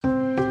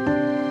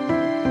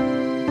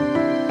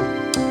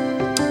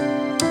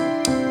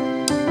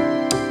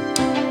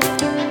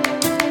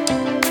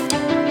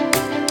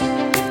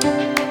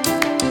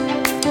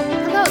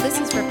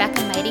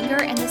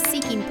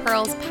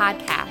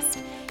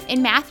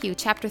In Matthew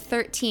chapter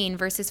 13,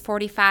 verses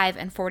 45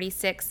 and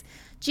 46,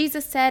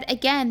 Jesus said,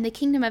 "Again, the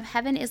kingdom of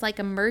heaven is like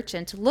a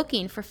merchant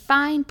looking for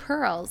fine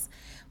pearls.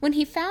 When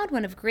he found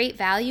one of great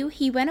value,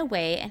 he went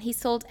away and he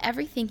sold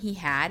everything he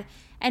had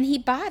and he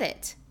bought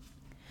it."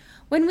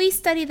 When we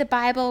study the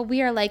Bible,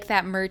 we are like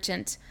that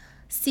merchant,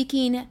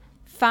 seeking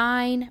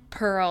fine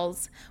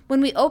pearls. When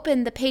we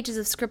open the pages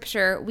of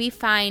Scripture, we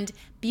find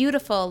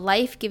beautiful,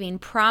 life-giving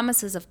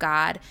promises of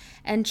God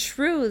and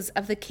truths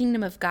of the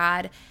kingdom of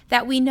God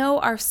that we know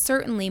are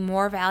certainly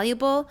more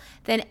valuable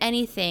than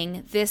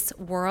anything this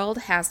world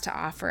has to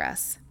offer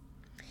us.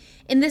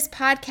 In this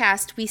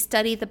podcast, we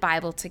study the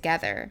Bible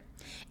together.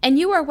 And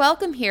you are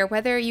welcome here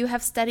whether you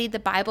have studied the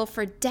Bible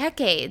for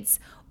decades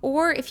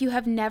or if you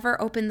have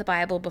never opened the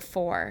Bible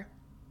before.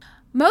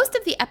 Most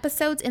of the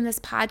episodes in this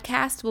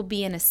podcast will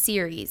be in a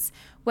series,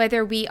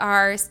 whether we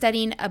are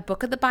studying a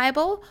book of the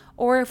Bible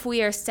or if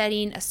we are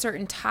studying a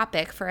certain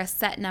topic for a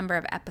set number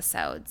of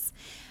episodes.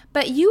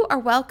 But you are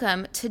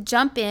welcome to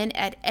jump in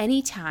at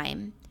any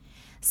time.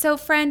 So,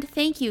 friend,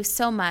 thank you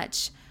so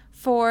much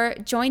for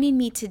joining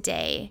me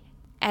today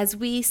as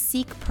we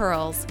seek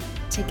pearls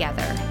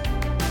together.